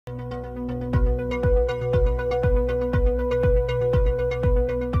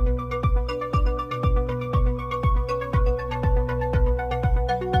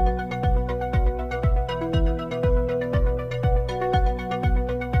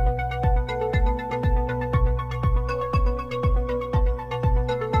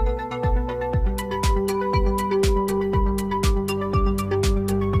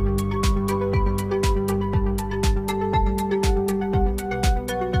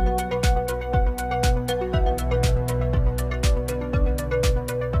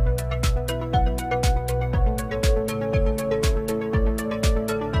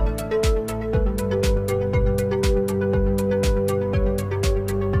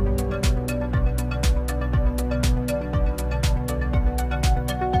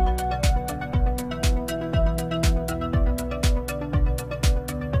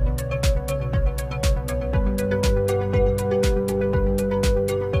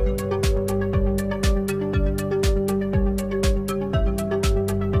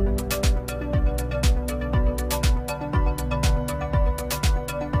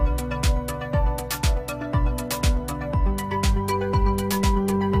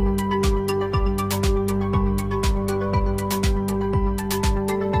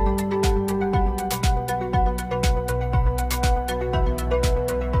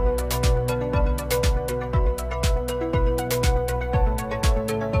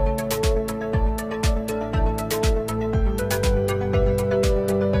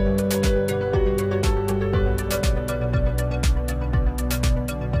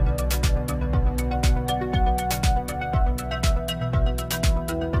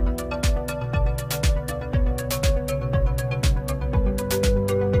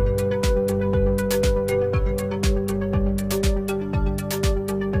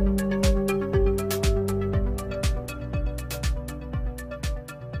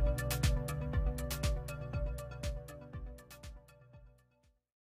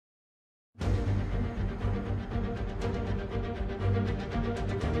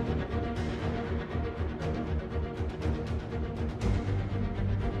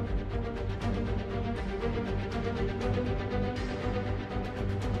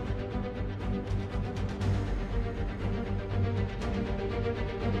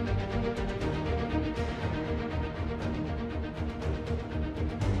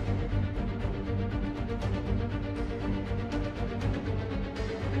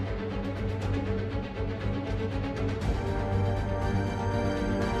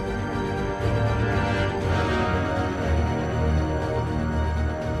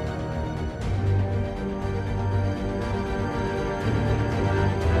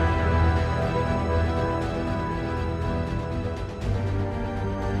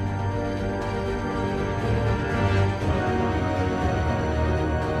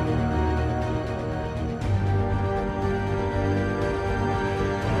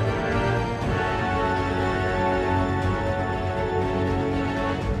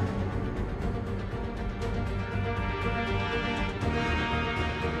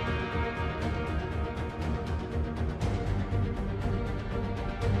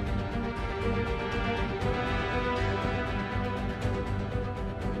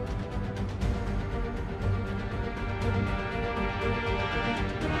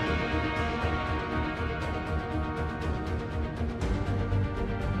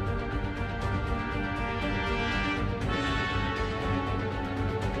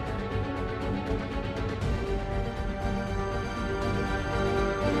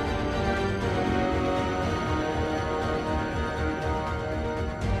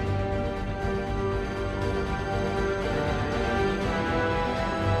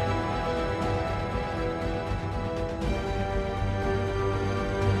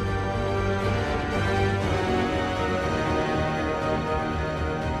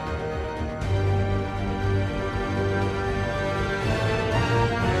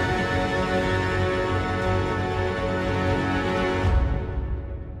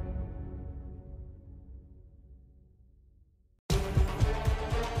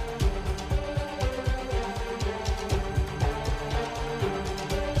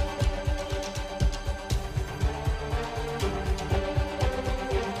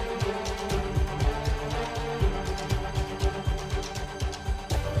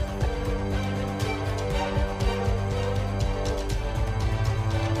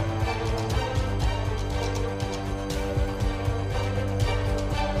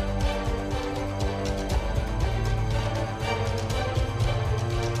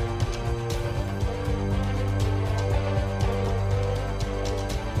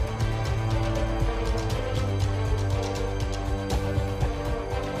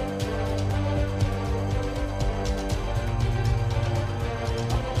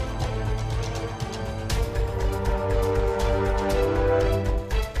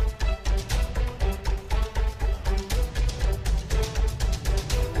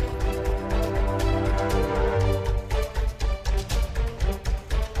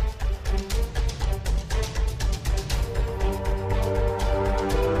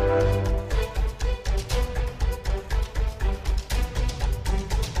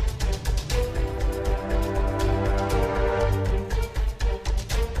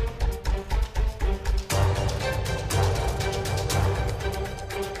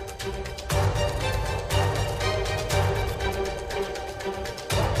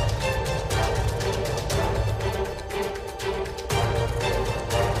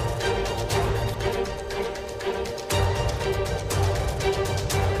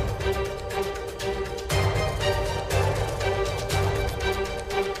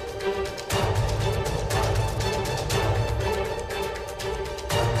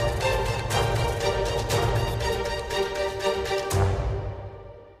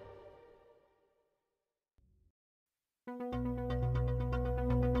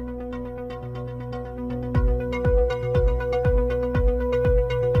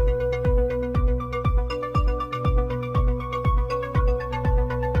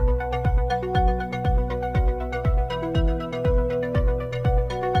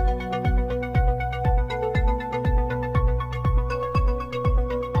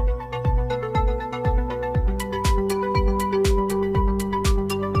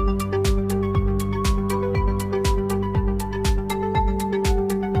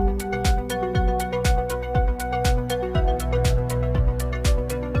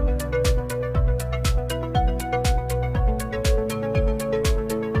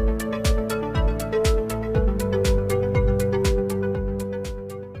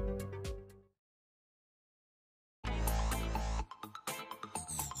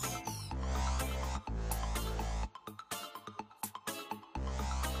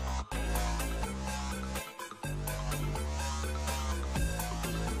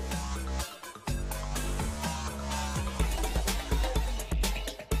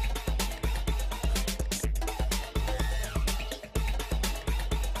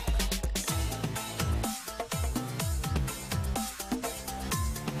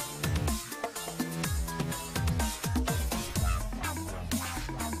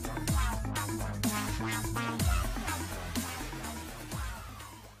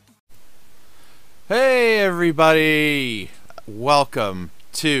Hey everybody! Welcome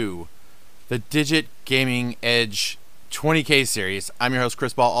to the Digit Gaming Edge 20K series. I'm your host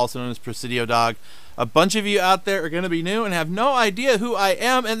Chris Ball, also known as Presidio Dog. A bunch of you out there are going to be new and have no idea who I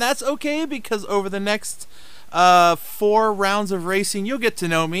am, and that's okay because over the next 4 rounds of racing you'll get to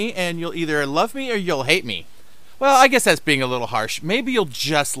know me, and you'll either love me or you'll hate me. Well, I guess that's being a little harsh. Maybe you'll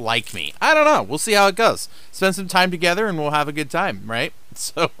just like me. I don't know. We'll see how it goes. Spend some time together and we'll have a good time, right?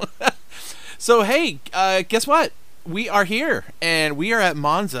 So hey, guess what? We are here, and we are at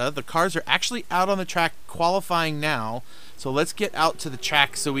Monza. The cars are actually out on the track qualifying now. So let's get out to the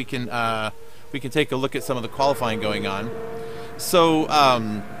track so we can take a look at some of the qualifying going on. So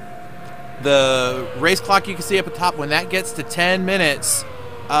the race clock you can see up at top, when that gets to 10 minutes,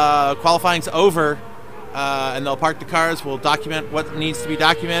 qualifying's over, and they'll park the cars. We'll document what needs to be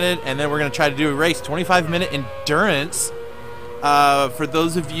documented, and then we're going to try to do a race, 25-minute endurance. For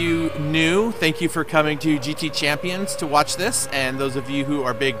those of you new, thank you for coming to GT Champions to watch this, and those of you who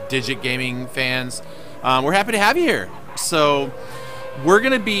are big Digit Gaming fans, we're happy to have you here. So we're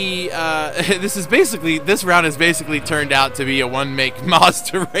gonna be this round has basically turned out to be a one-make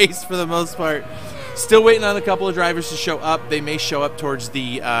Mazda race for the most part. Still waiting on a couple of drivers to show up. They may show up towards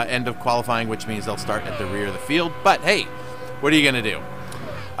the end of qualifying, which means they'll start at the rear of the field. But hey, what are you gonna do?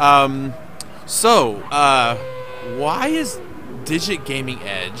 Why is Digit Gaming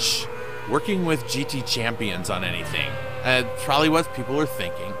Edge working with GT Champions on anything? Probably what people are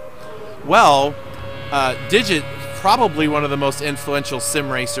thinking. Well, Digit, probably one of the most influential sim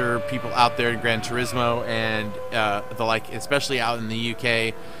racer people out there in Gran Turismo and the like, especially out in the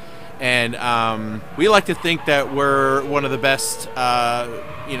UK. And we like to think that we're one of the best,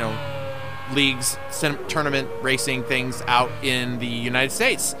 leagues, tournament racing things out in the United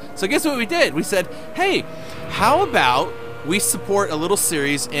States. So guess what we did? We said, hey, how about we support a little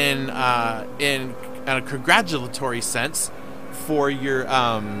series in a congratulatory sense for your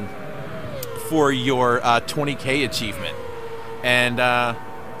 20K achievement, and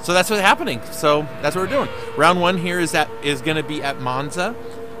so that's what's happening. So that's what we're doing. Round 1 here is going to be at Monza.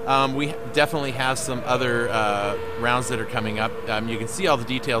 We definitely have some other rounds that are coming up. You can see all the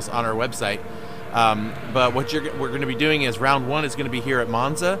details on our website. But what we're going to be doing is round 1 is going to be here at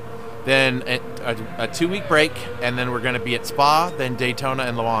Monza. Then a 2-week break, and then we're going to be at Spa, then Daytona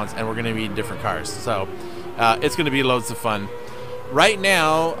and Le Mans, and we're going to be in different cars. So it's going to be loads of fun. Right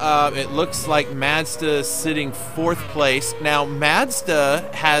now, it looks like Mazda is sitting 4th place. Now,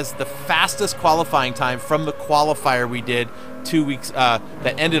 Mazda has the fastest qualifying time from the qualifier we did 2 weeks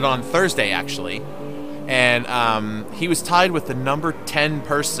that ended on Thursday, actually. And he was tied with the number 10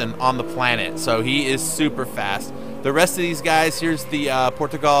 person on the planet, so he is super fast. The rest of these guys, here's the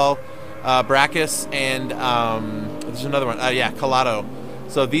Portugal, Brackus, and there's another one. Colado.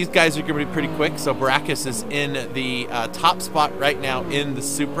 So these guys are going to be pretty quick. So Brackus is in the top spot right now in the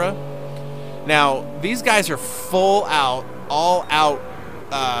Supra. Now, these guys are full out, all out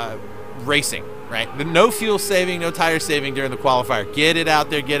racing, right? No fuel saving, no tire saving during the qualifier. Get it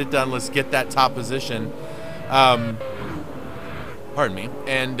out there, get it done. Let's get that top position. Pardon me.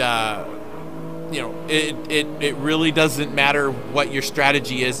 And it really doesn't matter what your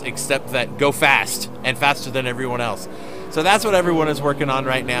strategy is, except that go fast and faster than everyone else. So that's what everyone is working on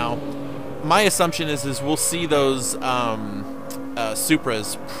right now. My assumption is we'll see those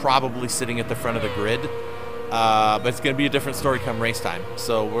Supras probably sitting at the front of the grid, but it's going to be a different story come race time.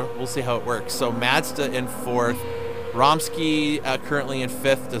 So we'll see how it works. So Mazda in 4th, Romsky currently in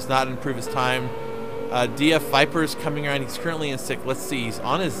 5th, does not improve his time. DF Viper's coming around. He's currently in 6th. Let's see. He's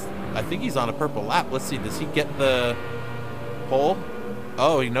on his. I think he's on a purple lap. Let's see. Does he get the pole?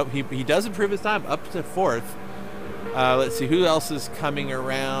 Oh, nope. He does improve his time up to 4th. Let's see who else is coming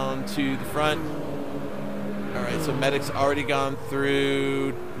around to the front. All right. So Medic's already gone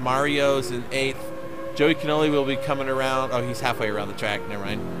through. Mario's in 8th. Joey Canoli will be coming around. Oh, he's halfway around the track. Never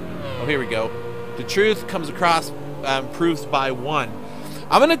mind. Oh, here we go. The Truth comes across, improves by 1.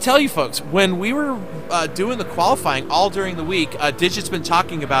 I'm going to tell you folks, when we were doing the qualifying all during the week, Digit's been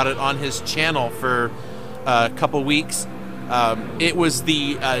talking about it on his channel for a couple weeks. It was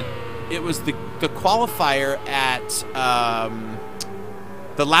the qualifier at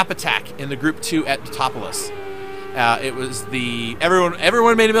the lap attack in the Group 2 at Topolis. It was the everyone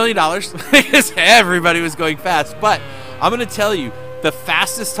made $1 million because everybody was going fast. But I'm going to tell you, the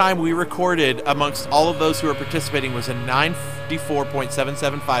fastest time we recorded amongst all of those who were participating was a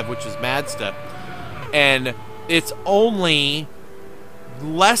 954.775, which is Mazda. And it's only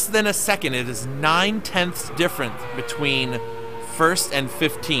less than a second. It is 9/10 difference between 1st and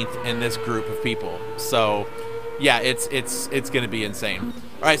 15th in this group of people. So yeah, it's going to be insane.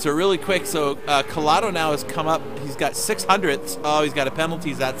 All right, so really quick, so Collado now has come up. He's got 600ths. Oh, he's got a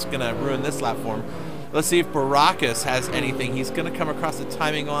penalty. That's going to ruin this lap for him. Let's see if Baracus has anything. He's going to come across the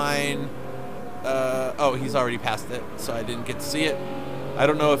timing line. Oh, he's already passed it, so I didn't get to see it. I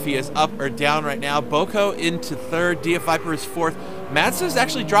don't know if he is up or down right now. Boko into third. DF Viper is fourth. Mazda's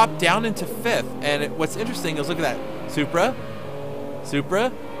actually dropped down into fifth. And what's interesting is, look at that.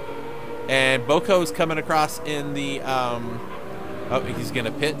 Supra. And Boko's coming across in the... oh, he's going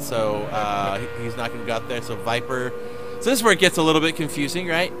to pit, so he's not going to go out there. So Viper... So this is where it gets a little bit confusing,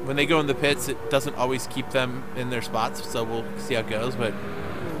 right? When they go in the pits, it doesn't always keep them in their spots. So we'll see how it goes. But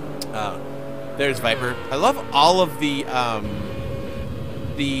there's Viper. I love all of the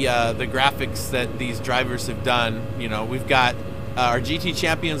graphics that these drivers have done. You know, we've got our GT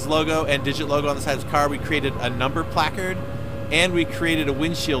Champions logo and Digit logo on the side of the car. We created a number placard, and we created a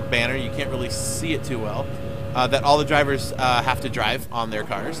windshield banner. You can't really see it too well. That all the drivers have to drive on their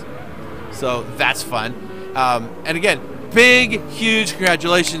cars. So that's fun. And again, big, huge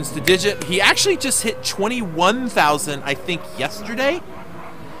congratulations to Digit. He actually just hit 21,000, I think, yesterday.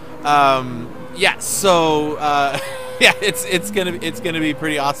 Yeah, so yeah, it's gonna be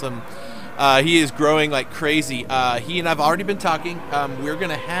pretty awesome. He is growing like crazy. He and I've already been talking. We're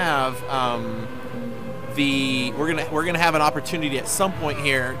gonna have we're gonna have an opportunity at some point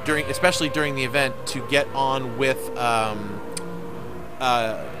here especially during the event, to get on with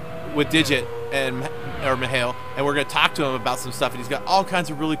Digit or Mihail, and we're gonna talk to him about some stuff. And he's got all kinds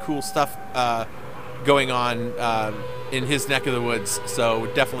of really cool stuff going on in his neck of the woods. So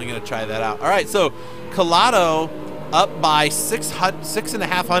we're definitely gonna try that out. All right, so Collado up by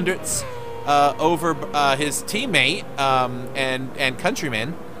 6.5 hundredths over his teammate and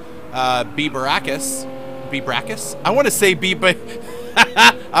countryman B Baracus. I want to say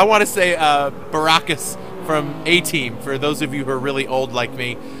I want to say Baracus from A-Team. For those of you who are really old like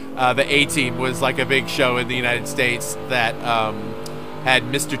me, the A-Team was like a big show in the United States that had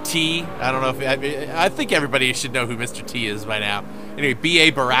Mr. T. I don't know if I think everybody should know who Mr. T is by now. Anyway,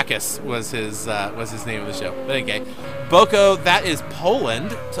 B.A. Baracus was his name of the show. But okay, Boko, that is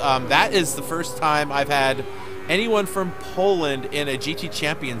Poland. That is the first time I've had anyone from Poland in a GT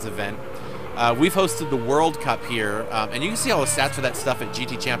Champions event. We've hosted the World Cup here, and you can see all the stats for that stuff at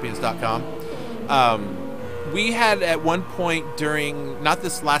gtchampions.com. We had at one point during, not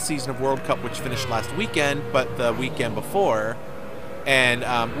this last season of World Cup, which finished last weekend, but the weekend before, and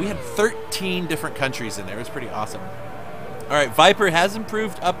we had 13 different countries in there. It was pretty awesome. All right, Viper has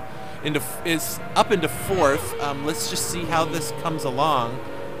improved is up into fourth. Let's just see how this comes along.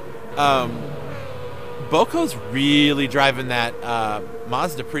 Boko's really driving that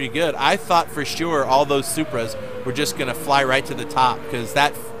Mazda pretty good. I thought for sure all those Supras were just going to fly right to the top, because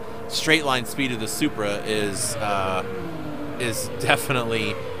that straight line speed of the Supra is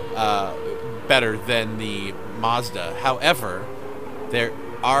definitely better than the Mazda. However, there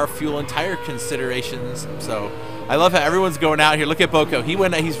are fuel and tire considerations. So I love how everyone's going out here. Look at Boko.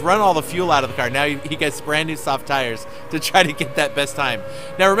 He's run all the fuel out of the car. Now he gets brand new soft tires to try to get that best time.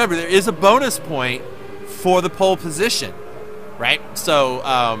 Now remember, there is a bonus point for the pole position, right? So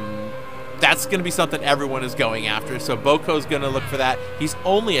that's going to be something everyone is going after. So Boko's going to look for that. He's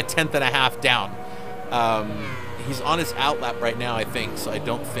only a 10.5 down. He's on his outlap right now, I think. So I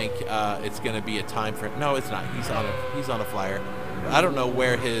don't think it's going to be a time for him. No, it's not. He's on a flyer. I don't know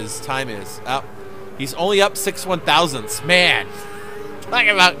where his time is. He's only up 6 1,000ths. Man, talking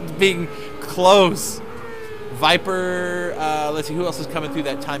about being close. Viper. Let's see who else is coming through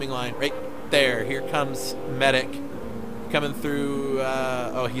that timing line. Right there. Here comes Medic coming through.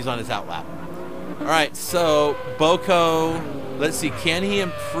 Oh, he's on his outlap. All right, so Boko, let's see, can he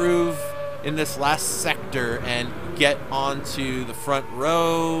improve in this last sector and get onto the front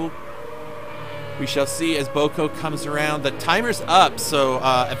row? We shall see as Boko comes around. The timer's up, so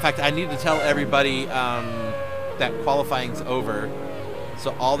in fact, I need to tell everybody that qualifying's over.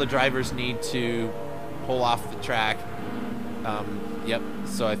 So all the drivers need to pull off the track. Yep,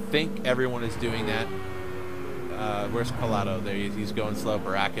 so I think everyone is doing that. Where's Collado? There he is. He's going slow.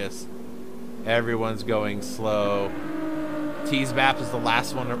 Baracus. Everyone's going slow. Teasbap is the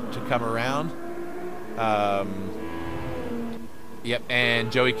last one to come around. Yep,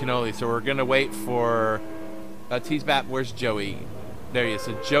 and Joey Cannoli. So we're going to wait for Teasbap. Where's Joey? There he is.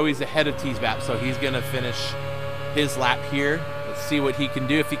 So Joey's ahead of Teasbap, so he's going to finish his lap here. Let's see what he can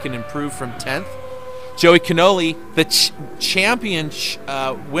do, if he can improve from 10th. Joey Cannoli, the champion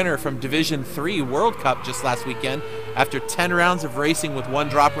winner from Division 3 World Cup just last weekend. After 10 rounds of racing with one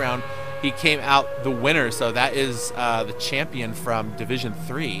drop round, he came out the winner. So that is the champion from Division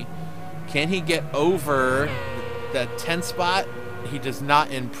 3. Can he get over the 10 spot, he does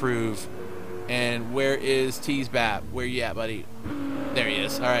not improve. And where is Teasbap? Where you at, buddy? There he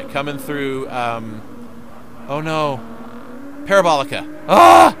is. All right, coming through. Oh no, Parabolica.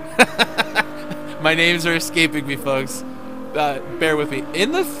 Ah! My names are escaping me, folks. Bear with me.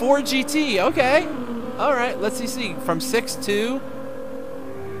 In the 4 GT. Okay. All right. Let's see. From 6 to.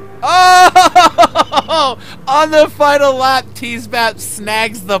 Oh! On the final lap, Teasbap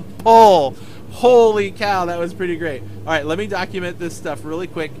snags the pole. Holy cow, that was pretty great. All right, let me document this stuff really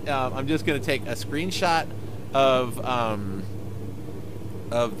quick. I'm just going to take a screenshot of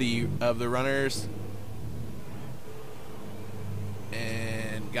the runners.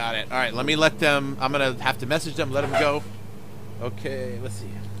 And got it. All right, let me let them. I'm going to have to message them, let them go. Okay, let's see.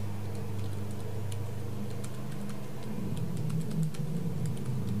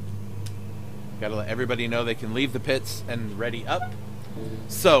 Got to let everybody know they can leave the pits and ready up.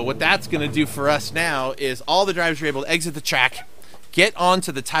 So what that's going to do for us now is all the drivers are able to exit the track, get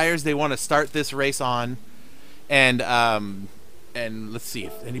onto the tires they want to start this race on, and let's see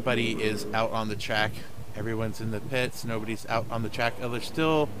if anybody is out on the track. Everyone's in the pits. Nobody's out on the track. Oh, there's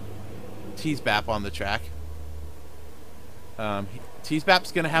still Teasbap on the track.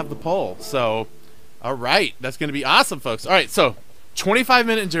 Teasbap's going to have the pole. So, all right, that's going to be awesome, folks. All right, so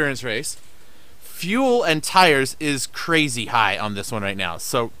 25-minute endurance race. Fuel and tires is crazy high on this one right now.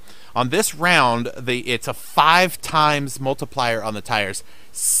 So on this round, it's a 5 times multiplier on the tires,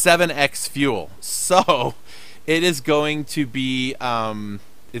 7x fuel. So it is going to be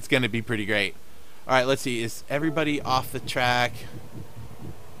it's going to be pretty great. All right, let's see. Is everybody off the track?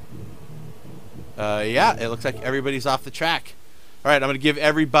 Yeah, it looks like everybody's off the track. All right, I'm going to give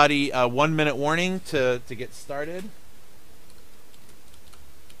everybody a 1-minute warning to get started.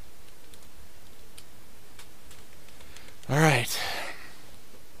 All right.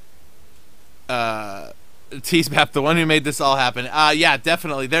 Teasbap, the one who made this all happen. Yeah,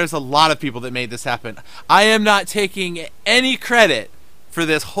 definitely. There's a lot of people that made this happen. I am not taking any credit for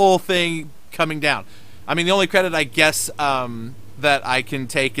this whole thing coming down. I mean, the only credit I guess that I can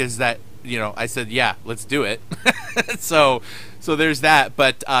take is that, you know, I said, yeah, let's do it. so there's that.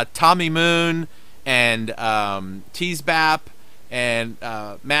 But Tommy Moon and Teasbap and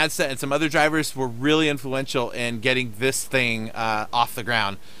Madset and some other drivers were really influential in getting this thing off the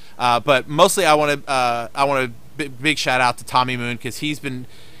ground. But mostly, I want a big shout out to Tommy Moon, because he's been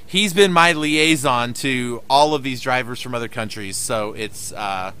my liaison to all of these drivers from other countries. So it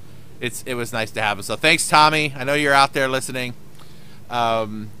was nice to have him. So thanks, Tommy. I know you're out there listening. All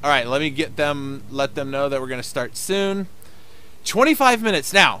right, let them know that we're going to start soon. 25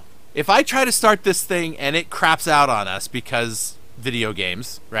 minutes now. If I try to start this thing and it craps out on us because video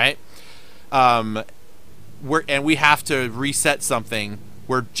games, right? And we have to reset something.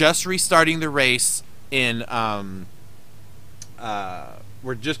 We're just restarting the race in.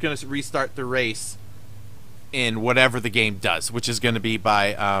 We're just going to restart the race in whatever the game does, which is going to be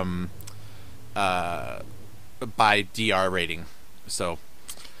by DR rating. So,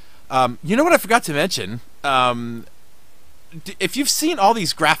 you know what I forgot to mention? If you've seen all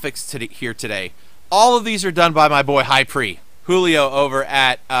these graphics here today, all of these are done by my boy High Pre. Julio over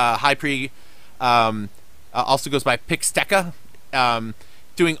at High Pre, also goes by Pixteca,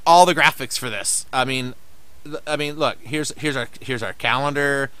 doing all the graphics for this. I mean, look, here's our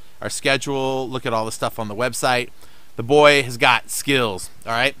calendar, our schedule. Look at all the stuff on the website. The boy has got skills.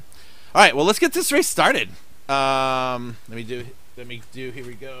 All right. Well, let's get this race started. Let me do. Here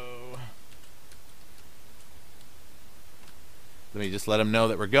we go. Let me just let them know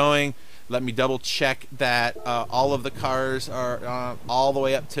that we're going. Let me double check that all of the cars are all the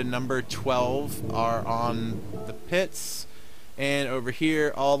way up to number 12 are on the pits, and over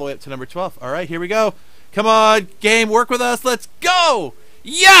here all the way up to number 12. All right, here we go. Come on, game, work with us. Let's go.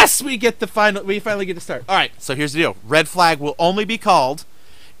 Yes, we finally get to start. All right, so here's the deal. Red flag will only be called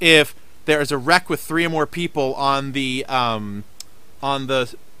if there is a wreck with 3 or more people on the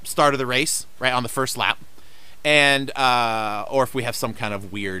start of the race, right on the first lap, and or if we have some kind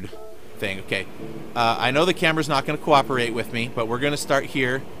of weird thing. Okay, I know the camera's not going to cooperate with me, but we're going to start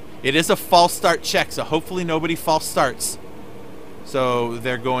here. It is a false start check, so hopefully nobody false starts. So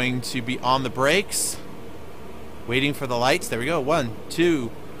they're going to be on the brakes, waiting for the lights. There we go. 1, 2,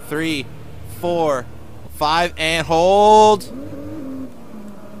 3, 4, 5, and hold.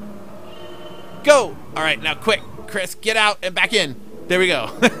 Go. All right, now quick, Chris, get out and back in. There we go.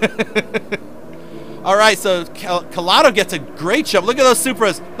 All right, so Calato gets a great jump. Look at those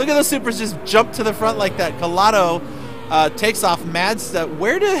Supras. Look at those Supras just jump to the front like that. Calato takes off. Mads,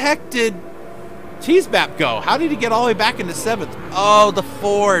 where the heck did Teasbap go? How did he get all the way back into 7th? Oh, the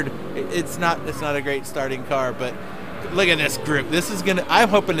Ford. It's not a great starting car, but look at this group. This is gonna. I'm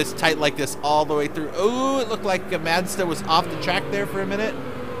hoping it's tight like this all the way through. Oh, it looked like Mazda was off the track there for a minute.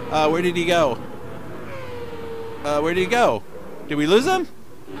 Where did he go? Where did he go? Did we lose him?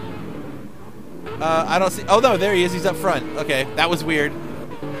 I don't see. Oh no, there he is. He's up front. Okay, that was weird.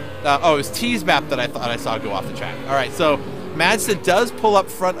 Oh, it was Teasbap that I thought I saw go off the track. All right, so Mazda does pull up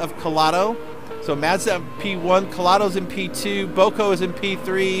front of Collado. So Mazda in P1, Colado's in P2, Boko is in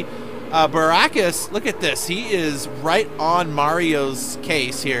P3. Baracus, look at this. He is right on Mario's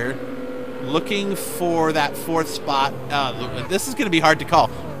case here, looking for that 4th spot. This is going to be hard to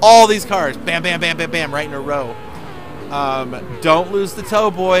call. All these cars, bam, bam, bam, bam, bam, right in a row. Don't lose the toe,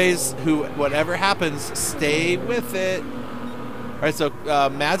 boys. Whatever happens, stay with it. All right, so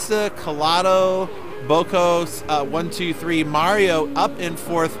Mazda, Collado, Boko, 1, 2, 3. Mario up in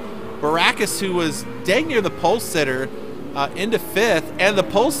 4th. Baracus, who was dang near the pole sitter, into 5th, and the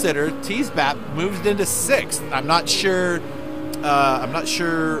pole sitter Teasbap moved into 6th. I'm not sure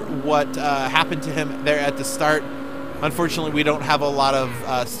what happened to him there at the start. Unfortunately, we don't have a lot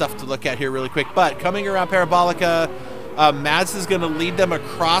of stuff to look at here really quick. But coming around Parabolica, Mads is going to lead them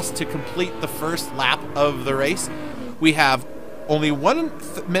across to complete the first lap of the race. We have only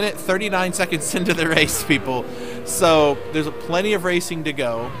 1 minute 39 seconds into the race, people. So there's plenty of racing to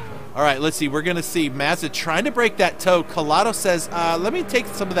go. All right, let's see. We're going to see Mazda trying to break that toe. Collado says, let me take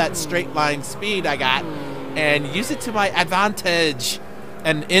some of that straight line speed I got and use it to my advantage.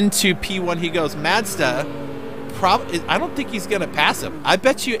 And into P1 he goes. Mazda, I don't think he's going to pass him. I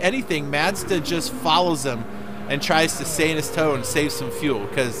bet you anything Mazda just follows him and tries to stay in his toe and save some fuel,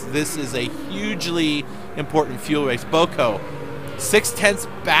 because this is a hugely important fuel race. Boko,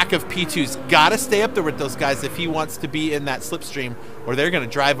 6/10 back of P2's got to stay up there with those guys if he wants to be in that slipstream, or they're going to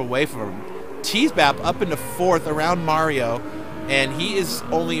drive away from him. Teasbap up into 4th around Mario, and he is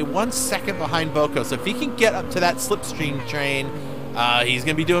only 1 second behind Boko. So if he can get up to that slipstream train, he's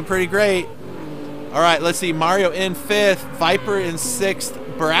going to be doing pretty great. All right, let's see. Mario in 5th, Viper in 6th.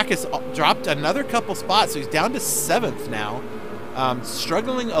 Baracus dropped another couple spots, so he's down to 7th now.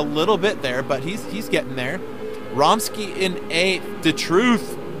 Struggling a little bit there, but he's getting there. Romsky in 8th, The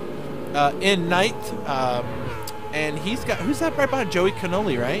Truth in 9th, and he's got, who's that right behind? Joey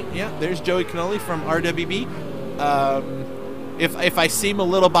Cannoli, right? Yeah, there's Joey Cannoli from RWB. If I seem a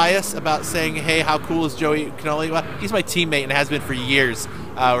little biased about saying, hey, how cool is Joey Cannoli? Well, he's my teammate and has been for years.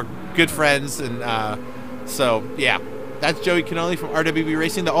 We're good friends, and so yeah, that's Joey Cannoli from RWB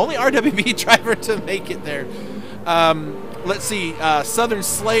Racing, the only RWB driver to make it there. Let's see, Southern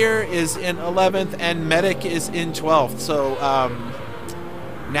Slayer is in 11th, and Medic is in 12th. So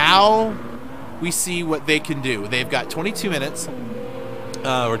now we see what they can do. They've got 22 minutes,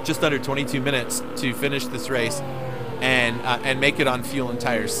 or just under 22 minutes to finish this race and make it on fuel and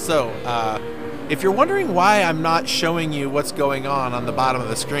tires. So if you're wondering why I'm not showing you what's going on the bottom of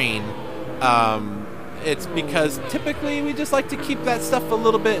the screen, it's because typically we just like to keep that stuff a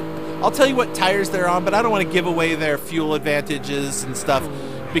little bit. I'll tell you what tires they're on, but I don't want to give away their fuel advantages and stuff,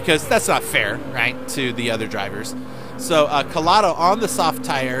 because that's not fair, right, to the other drivers. So Collado on the soft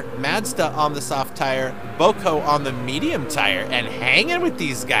tire, Mazda on the soft tire, Boko on the medium tire, and hanging with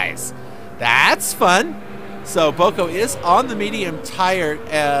these guys. That's fun. So Boko is on the medium tire,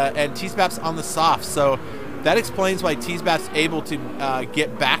 and Teasbap's on the soft. So that explains why Teasbap's able to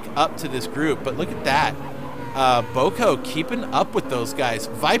get back up to this group. But look at that. Boko keeping up with those guys.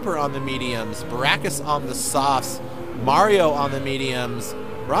 Viper on the mediums, Baracus on the softs, Mario on the mediums,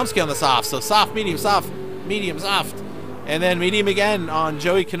 Romsky on the softs. So soft, medium, soft. And then medium again on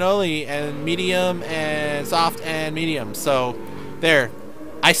Joey Cannoli, and medium and soft and medium. So there.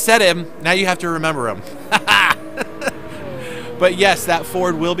 I said him. Now you have to remember him. But yes, that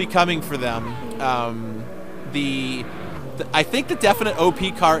Ford will be coming for them. I think the definite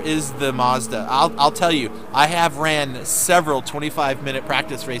OP car is the Mazda. I'll tell you, I have ran several 25-minute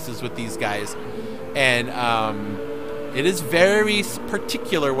practice races with these guys, and it is very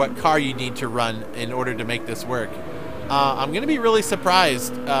particular what car you need to run in order to make this work. I'm going to be really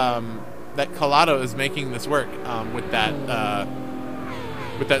surprised that Collado is making this work with that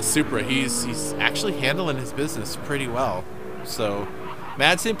Supra. He's actually handling his business pretty well. So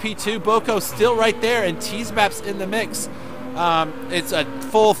Madsen P2, Boko still right there, and Teasbap's in the mix. It's a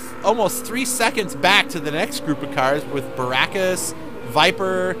full almost 3 seconds back to the next group of cars with Baracus,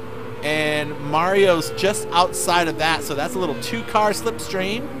 Viper, and Mario's just outside of that. So that's a little 2-car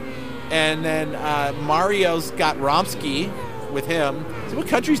slipstream. And then Mario's got Romsky with him. So what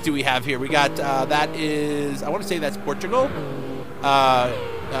countries do we have here? We got, that is, I want to say that's Portugal.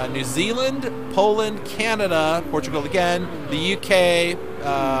 New Zealand, Poland, Canada, Portugal again, the UK.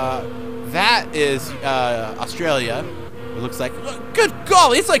 That is Australia. It looks like. Good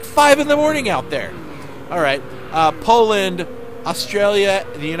golly, it's like 5 in the morning out there. All right, Poland, Australia,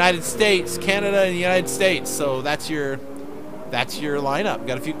 the United States, Canada, and the United States. So that's your lineup.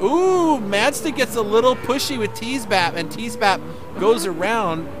 Got a few. Ooh, Mazda gets a little pushy with Teasbap, and Teasbap goes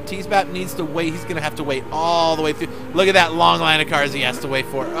around. Teasbap needs to wait. He's going to have to wait all the way through. Look at that long line of cars he has to wait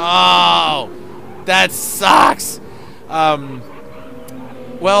for. Oh, that sucks.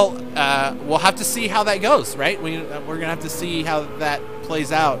 Well, we'll have to see how that goes, right? We're going to have to see how that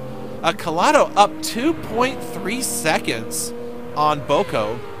plays out. Collado up 2.3 seconds on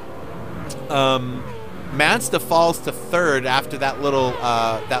Boko. Mazda falls to third after that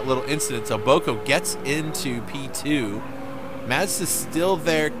little incident, so Boko gets into P2. Mazda's still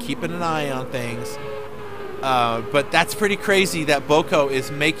there, keeping an eye on things, but that's pretty crazy that Boko is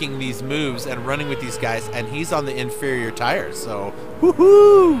making these moves and running with these guys, and he's on the inferior tires. So,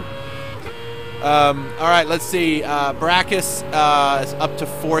 woohoo! All right, let's see. Baracus is up to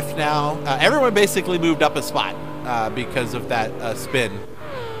fourth now. Everyone basically moved up a spot because of that spin.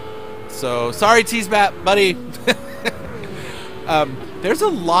 So, sorry, Teasbat, buddy. There's a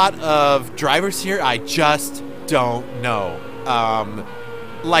lot of drivers here I just don't know.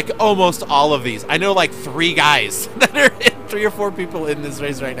 Like almost all of these. I know like 3 guys that are 3 or 4 people in this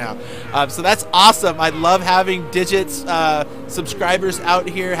race right now. So that's awesome. I love having Digits subscribers out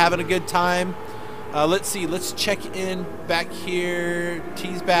here having a good time. Let's see. Let's check in back here.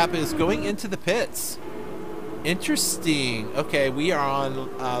 Teasbap is going into the pits. Interesting. Okay, we are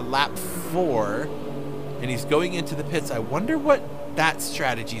on lap 4, and he's going into the pits. I wonder what that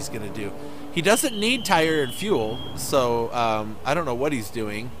strategy is going to do. He doesn't need tire and fuel, so I don't know what he's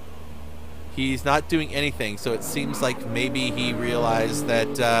doing. He's not doing anything, so it seems like maybe he realized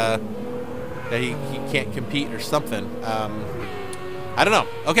that that he can't compete or something. I don't know.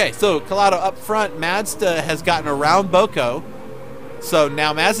 Okay, so Collado up front. Mazda has gotten around Boko. So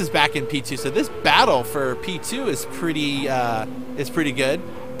now Mazda's back in P2. So this battle for P2 is pretty good.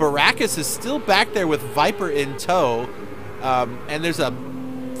 Baracus is still back there with Viper in tow. And there's I'm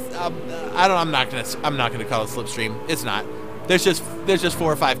not gonna call it slipstream. It's not. There's just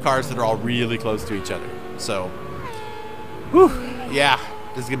 4 or 5 cars that are all really close to each other. So, whew, yeah,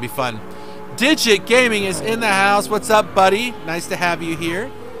 this is gonna be fun. Digit Gaming is in the house. What's up, buddy? Nice to have you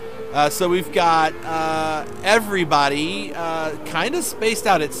here. So we've got everybody kind of spaced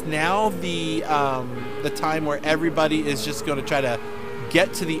out. It's now the time where everybody is just going to try to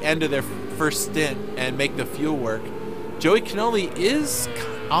get to the end of their first stint and make the fuel work. Joey Cannoli is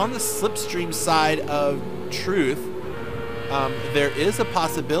on the slipstream side of truth. There is a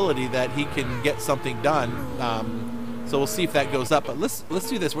possibility that he can get something done. So we'll see if that goes up. But let's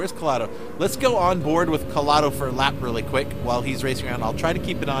do this. Where's Collado? Let's go on board with Collado for a lap really quick while he's racing around. I'll try to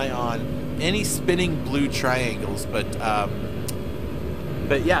keep an eye on any spinning blue triangles. But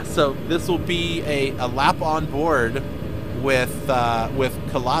yeah, so this will be a lap on board with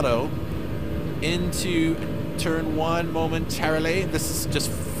Collado into turn 1 momentarily. This is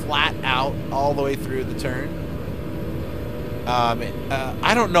just flat out all the way through the turn.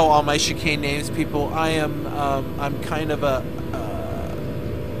 I don't know all my chicane names, people. I'm kind of an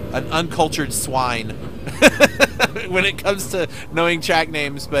uncultured swine when it comes to knowing track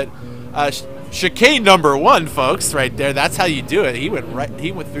names. But chicane number 1, folks, right there. That's how you do it. He went right.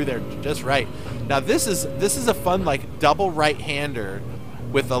 He went through there just right. Now this is a fun like double right-hander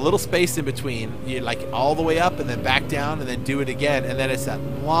with a little space in between. You like all the way up and then back down and then do it again, and then it's that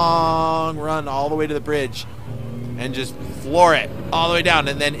long run all the way to the bridge. And just floor it all the way down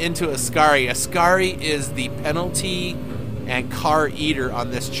and then into Ascari. Ascari is the penalty and car eater on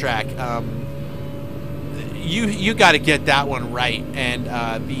this track. You got to get that one right. And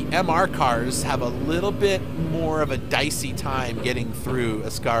the MR cars have a little bit more of a dicey time getting through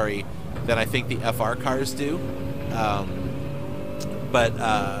Ascari than I think the FR cars do. But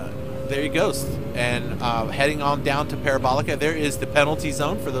there he goes. And heading on down to Parabolica, there is the penalty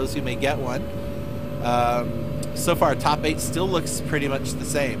zone for those who may get one. So far, top 8 still looks pretty much the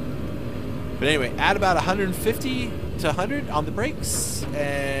same. But anyway, at about 150 to 100 on the brakes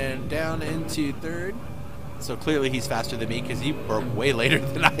and down into third. So clearly he's faster than me because he broke way later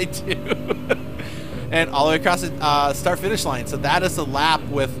than I do. And all the way across the start-finish line. So that is a lap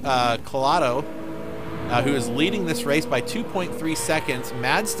with Collado, who is leading this race by 2.3 seconds.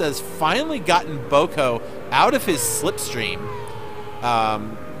 Mazda's finally gotten Boko out of his slipstream.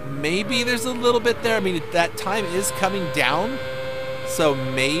 Maybe there's a little bit there. I mean, that time is coming down So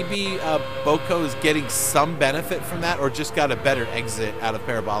maybe Boko is getting some benefit from that, or just got a better exit out of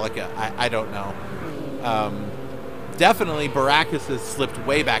Parabolica. I don't know. Definitely, Baracus has slipped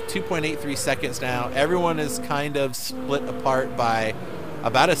way back, 2.83 seconds now. Everyone is kind of split apart by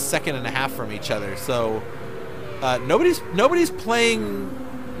about a second and a half from each other. So nobody's playing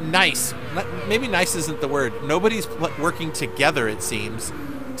nice. Maybe nice isn't the word. Nobody's working together, it seems,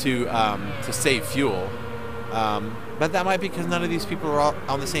 to save fuel. But that might be because none of these people are all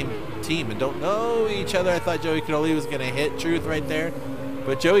on the same team and don't know each other. I thought Joey Cannoli was going to hit Truth right there.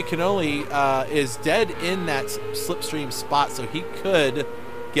 But Joey Cannoli is dead in that slipstream spot, so he could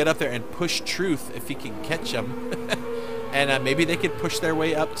get up there and push Truth if he can catch him. And maybe they could push their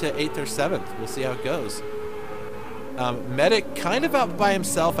way up to 8th or 7th. We'll see how it goes. Medic kind of out by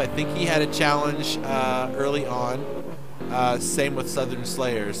himself. I think he had a challenge early on. Same with Southern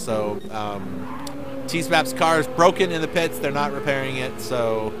Slayer. So T-Spap's car is broken in the pits. They're not repairing it.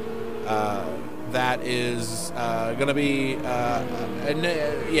 So that is going to be,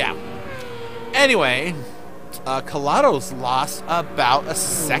 yeah. Anyway, Colado's lost about a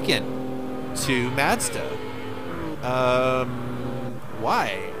second to Mazda.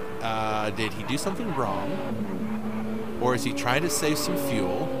 Why? Did he do something wrong? Or is he trying to save some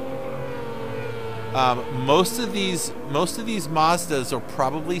fuel? Most of these Mazdas will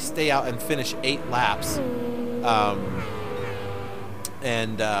probably stay out and finish 8 laps.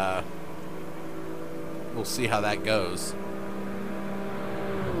 We'll see how that goes.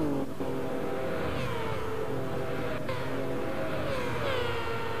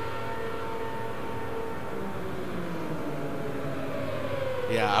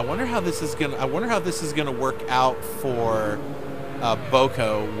 Yeah, I wonder how this is gonna work out for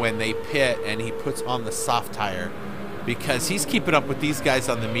Boko when they pit and he puts on the soft tire, because he's keeping up with these guys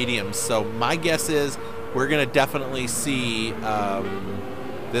on the mediums. So my guess is we're gonna definitely see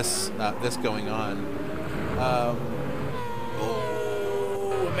this going on.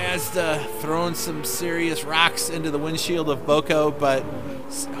 Mazda throwing some serious rocks into the windshield of Boko, but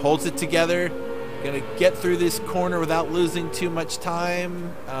holds it together. Gonna get through this corner without losing too much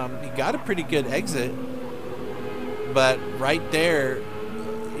time. He got a pretty good exit, but right there,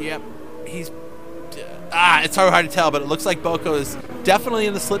 yep, he's it's hard to tell, but it looks like Boko is definitely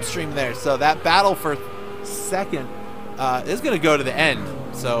in the slipstream there. So that battle for second is gonna go to the end.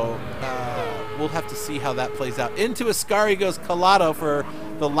 So we'll have to see how that plays out. Into Ascari goes Colado for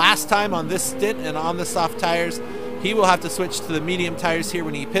the last time on this stint and on the soft tires. He will have to switch to the medium tires here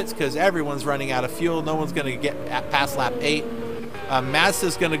when he pits because everyone's running out of fuel. No one's going to get past lap 8.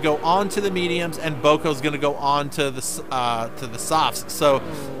 Mazda's going to go on to the mediums, and Boko's going to go on to the softs. So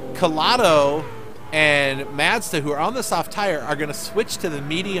Colado and Mazda, who are on the soft tire, are going to switch to the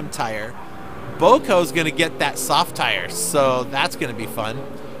medium tire. Boko's going to get that soft tire, so that's going to be fun.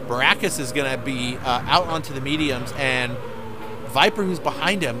 Baracus is going to be out onto the mediums, and Viper, who's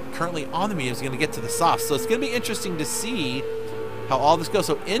behind him, currently on the mediums, is going to get to the softs. So it's going to be interesting to see how all this goes.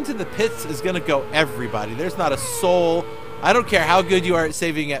 So into the pits is going to go everybody. There's not a soul. I don't care how good you are at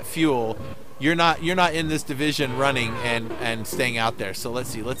saving at fuel. You're not in this division running and staying out there. So let's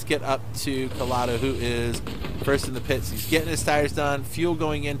see. Let's get up to Colado, who is first in the pits. He's getting his tires done. Fuel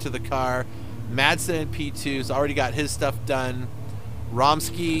going into the car. Mazda in P2's already got his stuff done.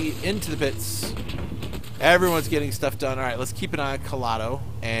 Romsky into the pits. Everyone's getting stuff done. All right, let's keep an eye on Colado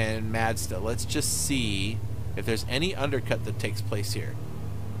and Mazda. Let's just see if there's any undercut that takes place here.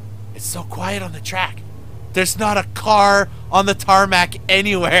 It's so quiet on the track. There's not a car on the tarmac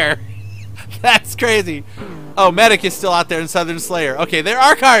anywhere. That's crazy. Oh, Medic is still out there in Southern Slayer. Okay, there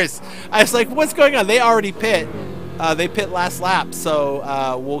are cars. I was like, what's going on? They already pit. They pit last lap,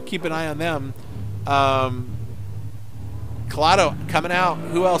 so we'll keep an eye on them. Colado coming out.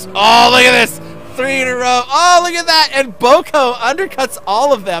 Who else? Oh, look at this. 3 in a row. Oh, look at that. And Boko undercuts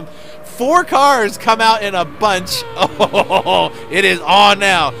all of them. 4 cars come out in a bunch. Oh, it is on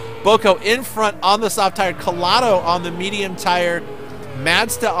now. Boko in front on the soft tire. Colado on the medium tire.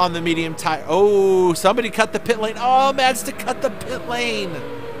 Mazda on the medium tire. Oh, somebody cut the pit lane. Oh, Mazda cut the pit lane.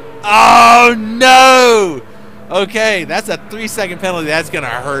 Oh, no. Okay, that's a 3-second penalty. That's going to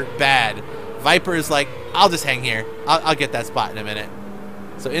hurt bad. Viper is like, I'll just hang here. I'll get that spot in a minute.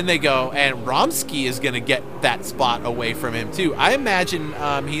 So in they go, and Romsky is going to get that spot away from him too. I imagine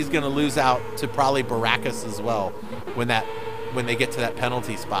he's going to lose out to probably Baracus as well when they get to that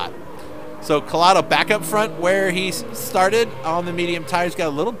penalty spot. So Colado back up front where he started on the medium tires. Got a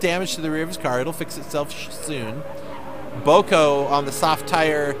little damage to the rear of his car. It'll fix itself soon. Boko on the soft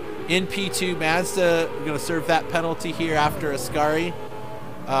tire in P2. Mazda going to serve that penalty here after Ascari.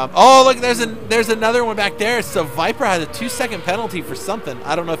 Oh, look, there's another one back there. So Viper has a 2-second penalty for something.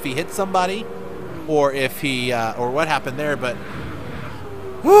 I don't know if he hit somebody or if he or what happened there, but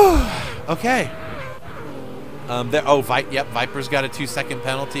whew, okay. Yep, Viper's got a 2-second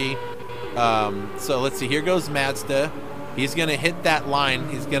penalty. So let's see. Here goes Mazda. He's gonna hit that line.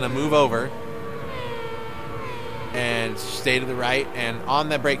 He's gonna move over and stay to the right, and on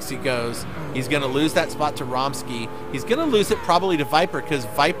the brakes he goes. He's going to lose that spot to Romsky. He's going to lose it probably to Viper because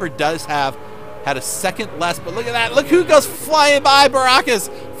Viper does had a second less, but look at that. Look who goes flying by. Baracus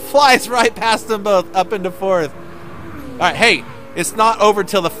flies right past them both up into fourth. All right, hey, it's not over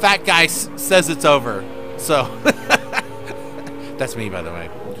till the fat guy says it's over. So that's me, by the way.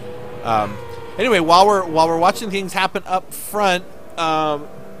 Anyway, while we're watching things happen up front,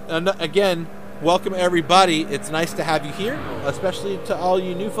 and again, welcome everybody. It's nice to have you here, especially to all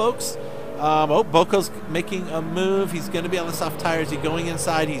you new folks. Boco's making a move. He's going to be on the soft tire. Is he going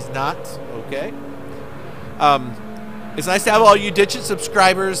inside? He's not. Okay. It's nice to have all you Ditch It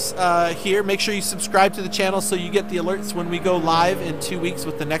subscribers here. Make sure you subscribe to the channel so you get the alerts when we go live in 2 weeks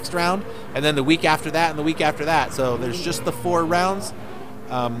with the next round, and then the week after that, and the week after that. So there's just the 4 rounds,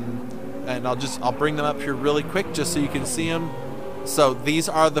 and I'll bring them up here really quick just so you can see them. So these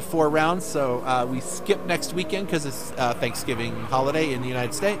are the 4 rounds. So we skip next weekend because it's Thanksgiving holiday in the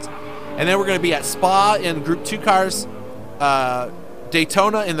United States. And then we're going to be at Spa in Group 2 cars,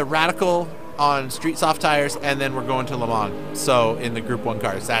 Daytona in the Radical on street soft tires, and then we're going to Le Mans. So in the Group 1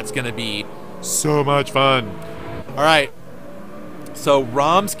 cars. That's going to be so much fun. All right. So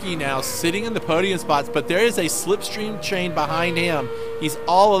Romsky now sitting in the podium spots, but there is a slipstream train behind him. He's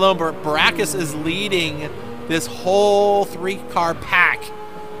all alone. Baracus is leading this whole 3-car pack,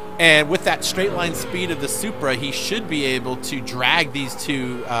 and with that straight line speed of the Supra, he should be able to drag these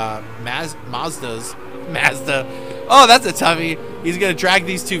 2 Mazda. Oh, that's a toughie. He's going to drag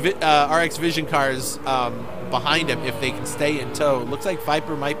these 2 RX Vision cars behind him if they can stay in tow. Looks like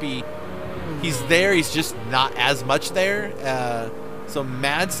Viper might be. He's there. He's just not as much there. So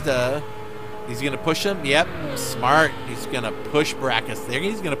Mazda, he's going to push him. Yep, smart. He's going to push Baracus there.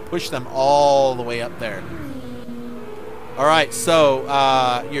 He's going to push them all the way up there. All right, so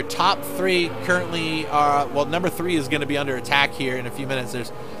your top 3 currently are, well, number 3 is going to be under attack here in a few minutes.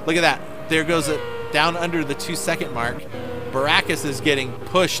 Look at that. There goes it down under the 2-second mark. Baracus is getting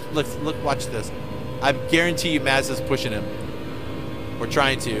pushed. Look, watch this. I guarantee you Mazda's pushing him. We're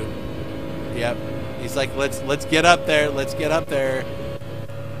trying to. Yep. He's like, let's get up there. Let's get up there.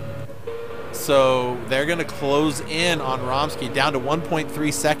 So they're going to close in on Romsky down to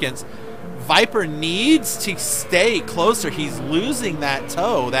 1.3 seconds. Viper needs to stay closer. He's losing that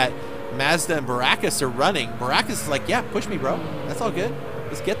toe that Mazda and Baracus are running. Baracus is like, yeah, push me, bro. That's all good.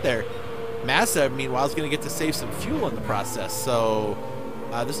 Let's get there. Mazda, meanwhile, is going to get to save some fuel in the process. So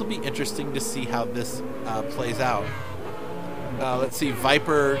this will be interesting to see how this plays out. Let's see.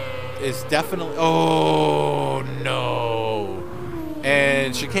 Viper is definitely... Oh, no.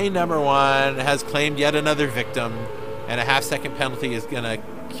 And chicane number 1 has claimed yet another victim. And a half-second penalty is going to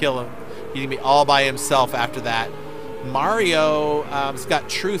kill him. He's going to be all by himself after that. Mario has got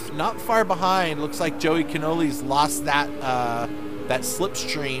Truth not far behind. Looks like Joey Canoli's lost that that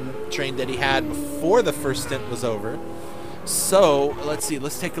slipstream train that he had before the first stint was over. So let's see.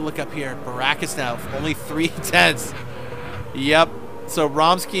 Let's take a look up here. Baracus now only 3 tenths. Yep. So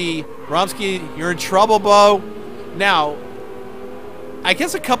Romsky, you're in trouble, Bo. Now, I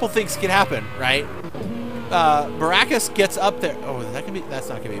guess a couple things can happen, right? Baracus gets up there. Oh, that's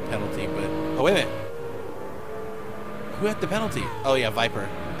not gonna be a penalty, but oh, wait a minute. Who had the penalty? Oh yeah, Viper.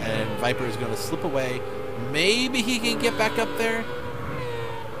 And Viper is gonna slip away. Maybe he can get back up there.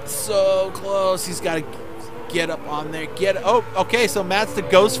 So close. He's got to get up on there. Oh, okay. So Mazda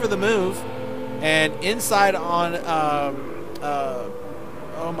goes for the move, and inside on.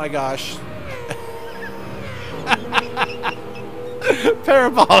 Oh my gosh.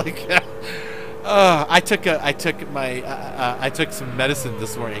 Parabolic. I took some medicine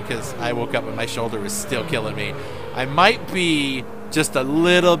this morning because I woke up and my shoulder was still killing me. I might be just a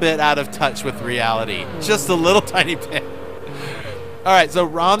little bit out of touch with reality, just a little tiny bit. All right, so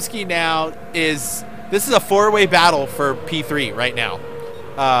Romsky now this is a 4-way battle for P3 right now.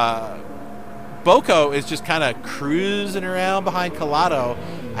 Boco is just kind of cruising around behind Collado.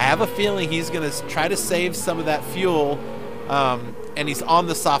 I have a feeling he's going to try to save some of that fuel. And he's on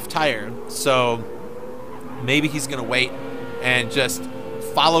the soft tire, so maybe he's going to wait and just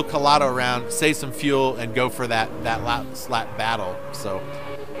follow Collado around, save some fuel, and go for that last lap battle. So,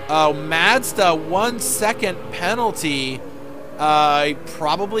 Mazda 1 second penalty. I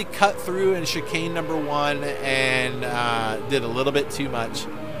probably cut through in chicane number 1 and did a little bit too much.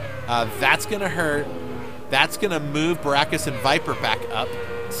 That's going to hurt. That's going to move Baracus and Viper back up.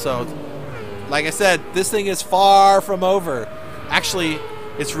 So, like I said, this thing is far from over. Actually,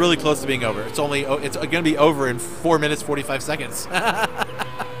 it's really close to being over. It's going to be over in 4 minutes, 45 seconds.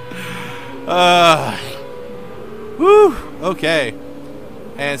 Whew, okay.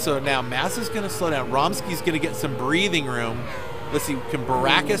 And so now Mazda's going to slow down. Romsky's going to get some breathing room. Let's see, can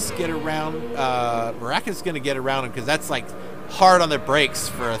Baracus get around? Baracus is going to get around him because that's like hard on the brakes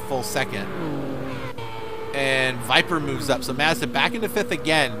for a full second. And Viper moves up. So Mazda back into 5th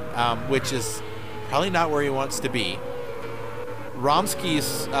again, which is probably not where he wants to be.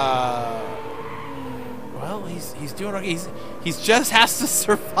 Romsky's, well, he's doing okay. He's just has to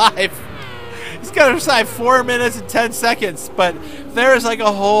survive. He's got to survive 4 minutes and 10 seconds, but there's like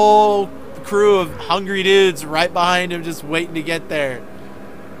a whole crew of hungry dudes right behind him just waiting to get there.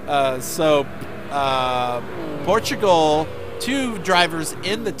 Portugal, 2 drivers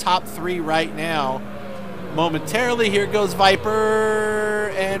in the top 3 right now. Momentarily, here goes Viper,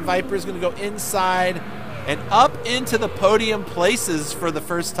 and Viper's going to go inside and up into the podium places for the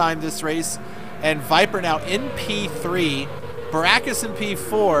first time this race. And Viper now in P3, Baracus in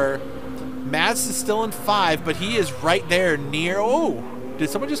P4, Mads is still in 5, but he is right there near. Oh, did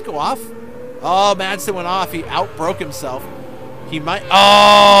someone just go off? Oh, Madsen went off. He outbroke himself. He might.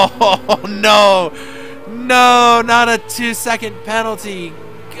 Oh, no. No, not a 2-second penalty.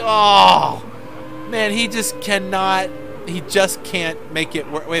 Oh, man, he just cannot. He just can't make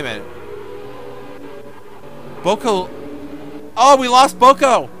it work. Wait a minute. Boko. Oh, we lost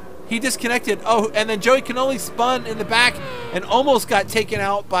Boko. He disconnected. Oh, and then Joey Canoli spun in the back and almost got taken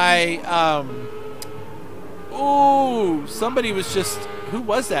out by, ooh, somebody was just, who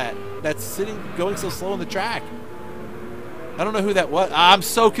was that? That's going so slow on the track. I don't know who that was. I'm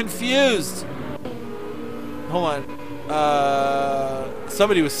so confused. Hold on.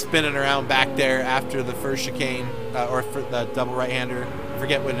 Somebody was spinning around back there after the first chicane, or for the double right-hander. I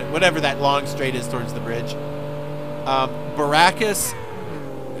forget whatever that long straight is towards the bridge. Baracus,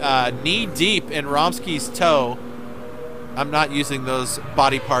 knee deep in Romsky's toe. I'm not using those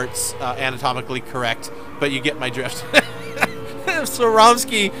body parts anatomically correct, but you get my drift. So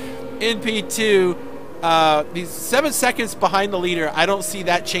Romsky in P2, he's 7 seconds behind the leader. I don't see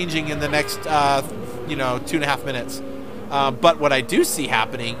that changing in the next, 2.5 minutes. But what I do see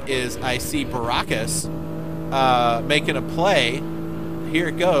happening is I see Baracus making a play. Here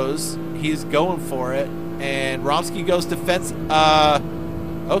it goes. He's going for it. And Romsky goes to fence.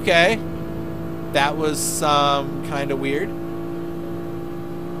 Okay. That was kind of weird.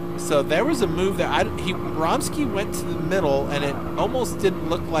 So there was a move there. Romsky went to the middle, and it almost didn't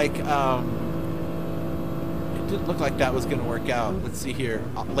look like that was going to work out. Let's see here.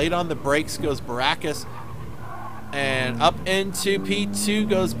 Late on the brakes goes Baracus, and up into P2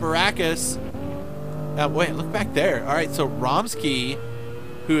 goes Baracus. Wait, look back there. All right, so Romsky,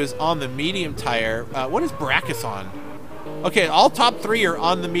 who is on the medium tire. What is Baracus on? Okay, all top 3 are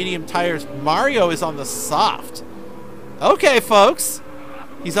on the medium tires. Mario is on the soft. Okay, folks.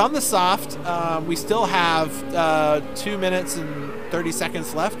 He's on the soft. We still have 2 minutes and 30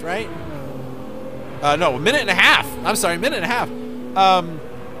 seconds left, right? No, a minute and a half. I'm sorry, a minute and a half.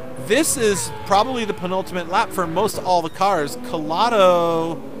 This is probably the penultimate lap for most all the cars.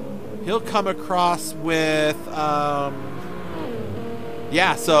 Collado, he'll come across with...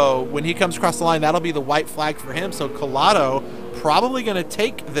 yeah, so when he comes across the line, that'll be the white flag for him. So Collado probably going to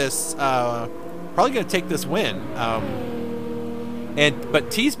take this win. But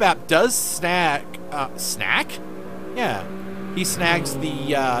Teasbap does snack. Yeah, he snags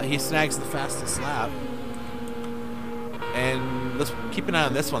the fastest lap. And let's keep an eye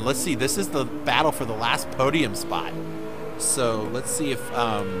on this one. Let's see. This is the battle for the last podium spot. So let's see if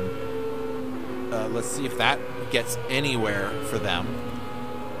that gets anywhere for them.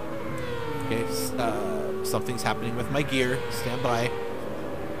 Okay, something's happening with my gear. Stand by.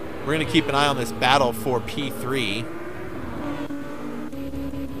 We're going to keep an eye on this battle for P3.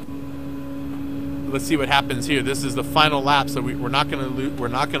 Let's see what happens here. This is the final lap, so we're not going to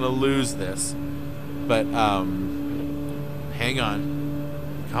lose this. But hang on.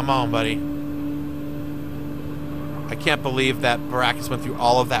 Come on, buddy. I can't believe that Baracus went through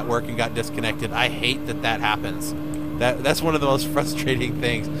all of that work and got disconnected. I hate that happens. That's one of the most frustrating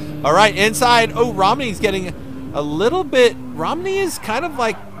things. All right, inside. Oh, Romney's getting a little bit. Romney is kind of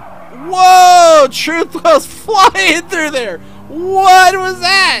like, whoa! Truth was flying through there. What was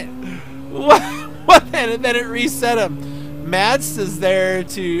that? What? And then it reset him. Mads is there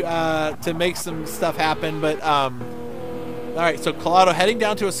to make some stuff happen, but All right, so Collado heading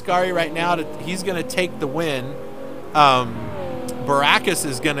down to Ascari right now. He's going to take the win. Baracus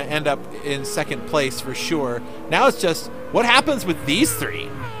is going to end up in second place for sure. Now it's just what happens with these three,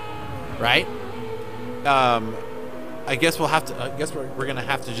 right? I guess we'll have to. I guess we're going to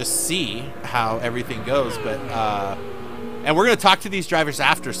have to just see how everything goes. But and we're going to talk to these drivers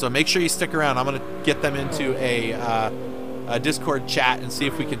after, so make sure you stick around. I'm going to get them into a Discord chat and see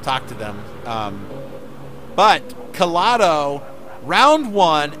if we can talk to them. But Collado, round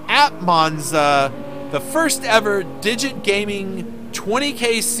 1 at Monza, the first ever Digit Gaming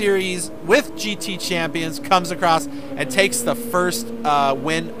 20K series with GT Champions, comes across and takes the first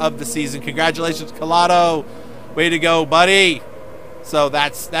win of the season. Congratulations, Collado. Way to go, buddy. So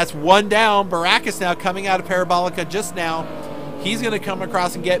that's one down. Baracus now coming out of Parabolica just now. He's going to come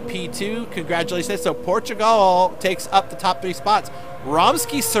across and get P2. Congratulations. So Portugal takes up the top 3 spots.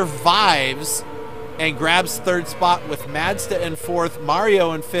 Romsky survives and grabs 3rd spot with Madsta in 4th,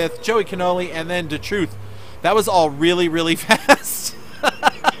 Mario in 5th, Joey Cannoli, and then DeTruth. That was all really, really fast.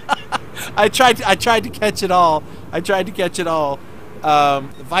 I tried to catch it all.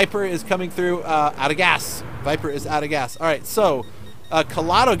 Viper is coming through out of gas. Viper is out of gas. All right, so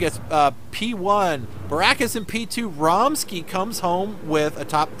Collado gets P1. Baracus in P2. Romsky comes home with a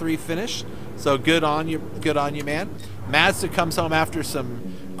top 3 finish. So good on you, man. Mazda comes home after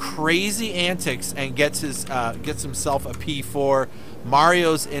some crazy antics and gets himself a P4.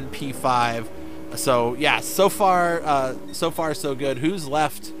 Mario's in P5. So yeah, so far so good. Who's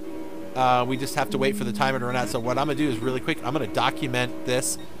left? We just have to wait for the timer to run out. So what I'm gonna do is really quick. I'm gonna document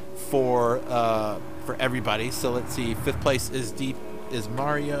this for everybody. So let's see. 5th place is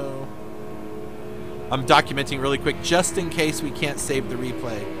Mario. I'm documenting really quick just in case we can't save the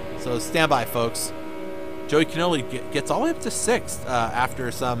replay. So stand by, folks. Joey Cannoli gets all the way up to 6th after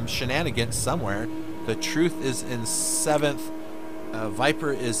some shenanigans somewhere. The Truth is in 7th.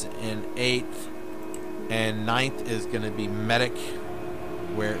 Viper is in 8th. And 9th is going to be Medic.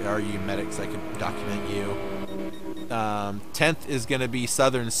 Where are you, Medic, so I can document you? 10th is going to be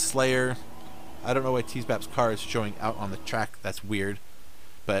Southern Slayer. I don't know why T-Spap's car is showing out on the track. That's weird.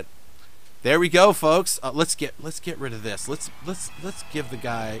 But there we go, folks. Let's get rid of this. Let's give the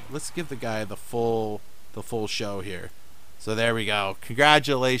guy the full show here. So there we go.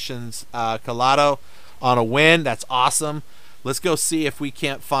 Congratulations, Collado, on a win. That's awesome. Let's go see if we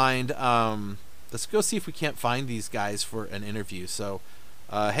can't find these guys for an interview. So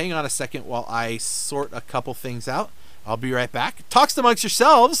hang on a second while I sort a couple things out. I'll be right back. Talks amongst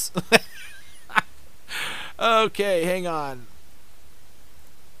yourselves. Okay, hang on.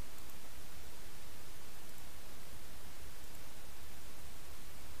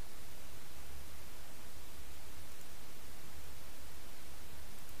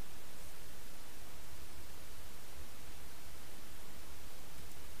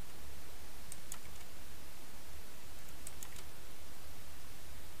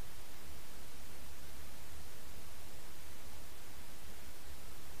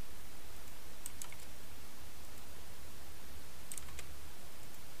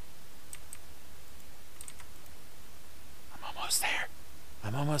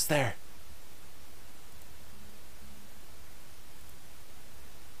 I'm almost there.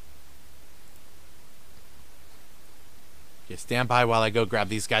 Okay, stand by while I go grab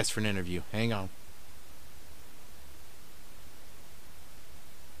these guys for an interview. Hang on.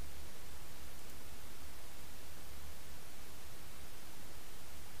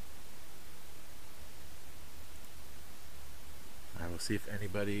 I will see if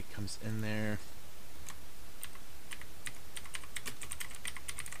anybody comes in there.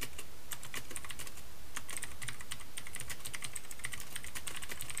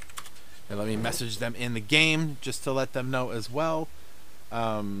 And let me message them in the game just to let them know as well.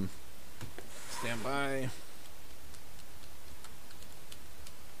 Stand by.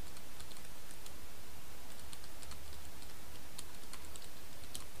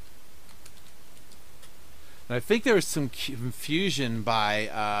 And I think there was some confusion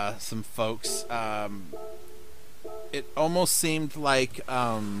by some folks. It almost seemed like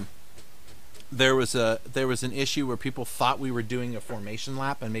there was an issue where people thought we were doing a formation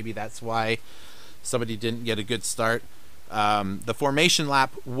lap, and maybe that's why somebody didn't get a good start. The formation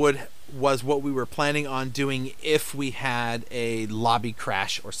lap was what we were planning on doing if we had a lobby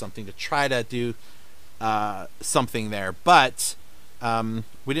crash or something to try to do something there, but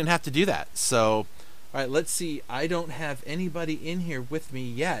we didn't have to do that. So all right, let's see. I don't have anybody in here with me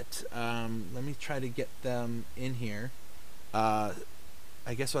yet. Let me try to get them in here.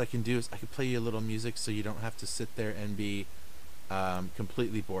 I guess what I can do is I can play you a little music so you don't have to sit there and be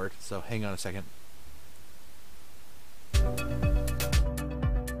completely bored. So hang on a second.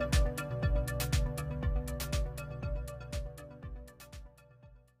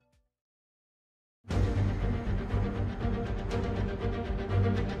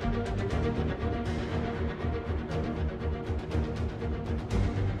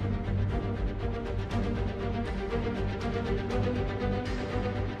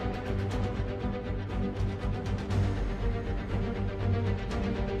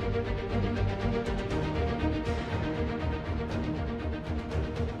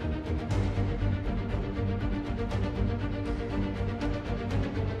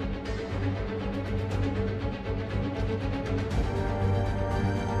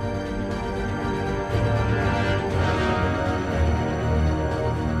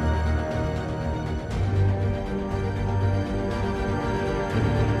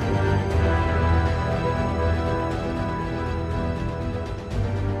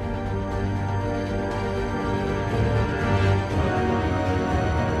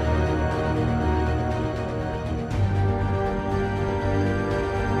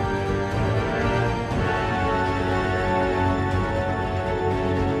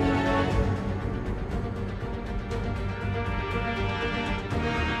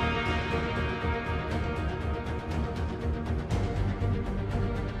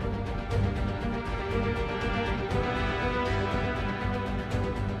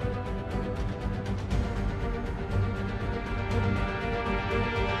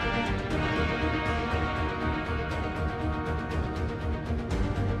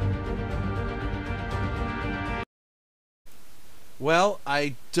 Well,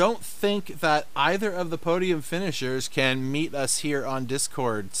 I don't think that either of the podium finishers can meet us here on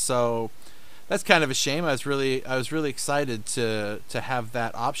Discord, so that's kind of a shame. I was really excited to have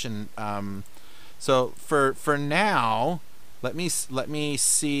that option. So for now, let me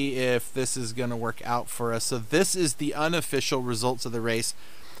see if this is going to work out for us. So this is the unofficial results of the race.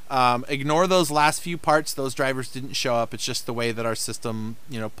 Ignore those last few parts; those drivers didn't show up. It's just the way that our system,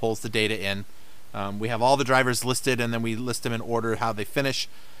 pulls the data in. We have all the drivers listed, and then we list them in order how they finish,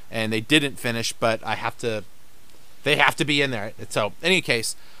 and they didn't finish, but they have to be in there. So, in any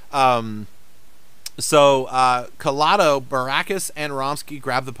case, Collado, Baracus, and Romsky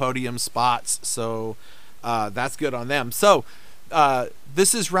grabbed the podium spots, so that's good on them. So,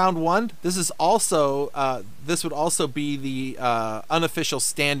 this is round one. This is also this would also be the unofficial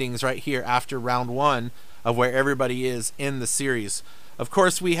standings right here after round one of where everybody is in the series. Of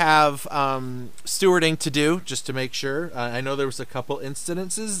course, we have stewarding to do just to make sure. I know there was a couple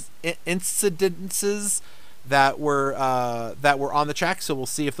incidences that were on the track, so we'll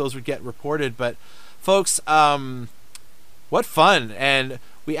see if those would get reported. But folks, what fun! And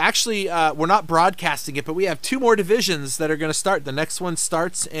we actually we're not broadcasting it, but we have 2 more divisions that are going to start. The next one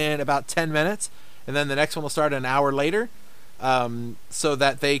starts in about 10 minutes, and then the next one will start an hour later, so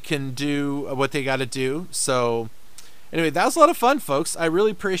that they can do what they got to do. So. Anyway, that was a lot of fun, folks. I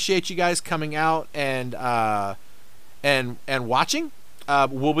really appreciate you guys coming out and watching.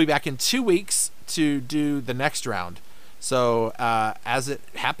 We'll be back in 2 weeks to do the next round. So as it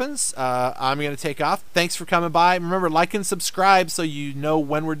happens, I'm going to take off. Thanks for coming by. Remember, like and subscribe so you know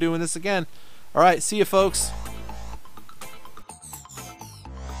when we're doing this again. All right, see you, folks.